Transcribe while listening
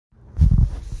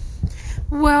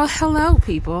Well, hello,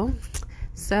 people.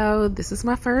 So, this is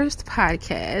my first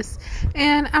podcast,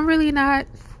 and I'm really not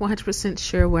 100%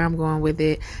 sure where I'm going with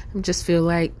it. I just feel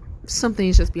like some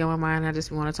things just be on my mind. I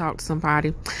just want to talk to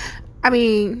somebody. I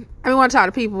want to talk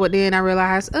to people, but then I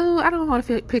realize, I don't want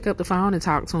to pick up the phone and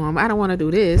talk to them. I don't want to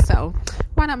do this. So,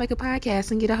 why not make a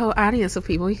podcast and get a whole audience of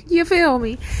people? You feel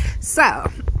me? So,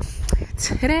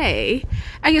 today,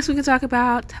 I guess we can talk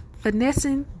about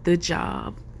finessing the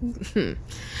job.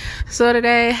 So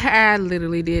today I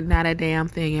literally did not a damn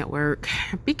thing at work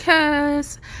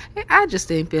because I just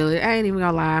didn't feel it. I ain't even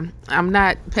gonna lie. I'm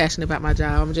not passionate about my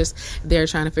job. I'm just there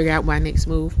trying to figure out my next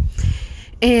move.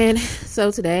 And so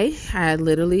today I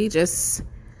literally just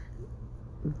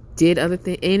did other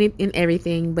things and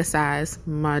everything besides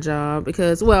my job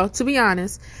because, well, to be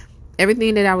honest,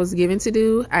 everything that I was given to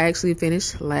do, I actually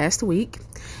finished last week.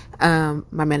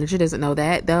 My manager doesn't know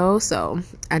that though, so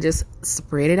I just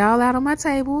spread it all out on my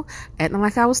table, acting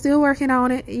like I was still working on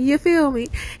it. You feel me?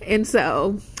 And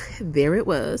so there it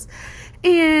was.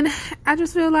 And I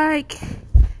just feel like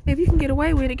if you can get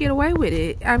away with it, get away with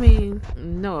it. I mean,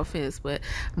 no offense, but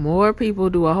more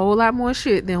people do a whole lot more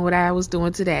shit than what I was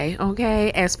doing today, okay?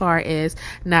 As far as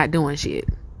not doing shit,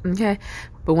 okay?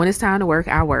 But when it's time to work,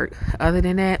 I work. Other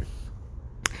than that,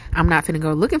 I'm not finna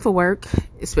go looking for work,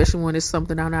 especially when it's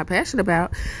something I'm not passionate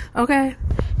about, okay?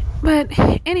 But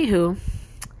anywho,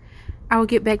 I will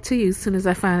get back to you as soon as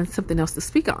I find something else to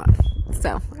speak on.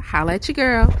 So, holla at your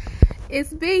girl.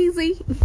 It's Beezy.